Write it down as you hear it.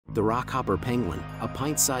The RockHopper Penguin, a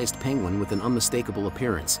pint-sized penguin with an unmistakable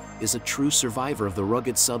appearance, is a true survivor of the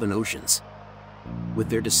rugged southern oceans. With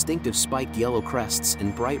their distinctive spiked yellow crests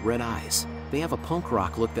and bright red eyes, they have a punk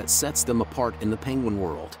rock look that sets them apart in the penguin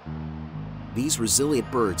world. These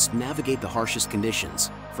resilient birds navigate the harshest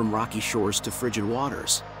conditions, from rocky shores to frigid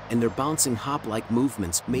waters, and their bouncing hop-like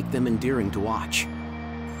movements make them endearing to watch.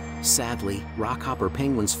 Sadly, RockHopper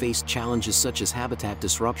penguins face challenges such as habitat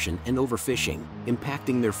disruption and overfishing,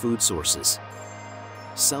 impacting their food sources.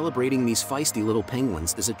 Celebrating these feisty little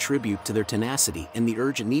penguins is a tribute to their tenacity and the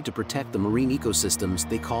urgent need to protect the marine ecosystems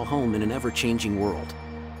they call home in an ever-changing world.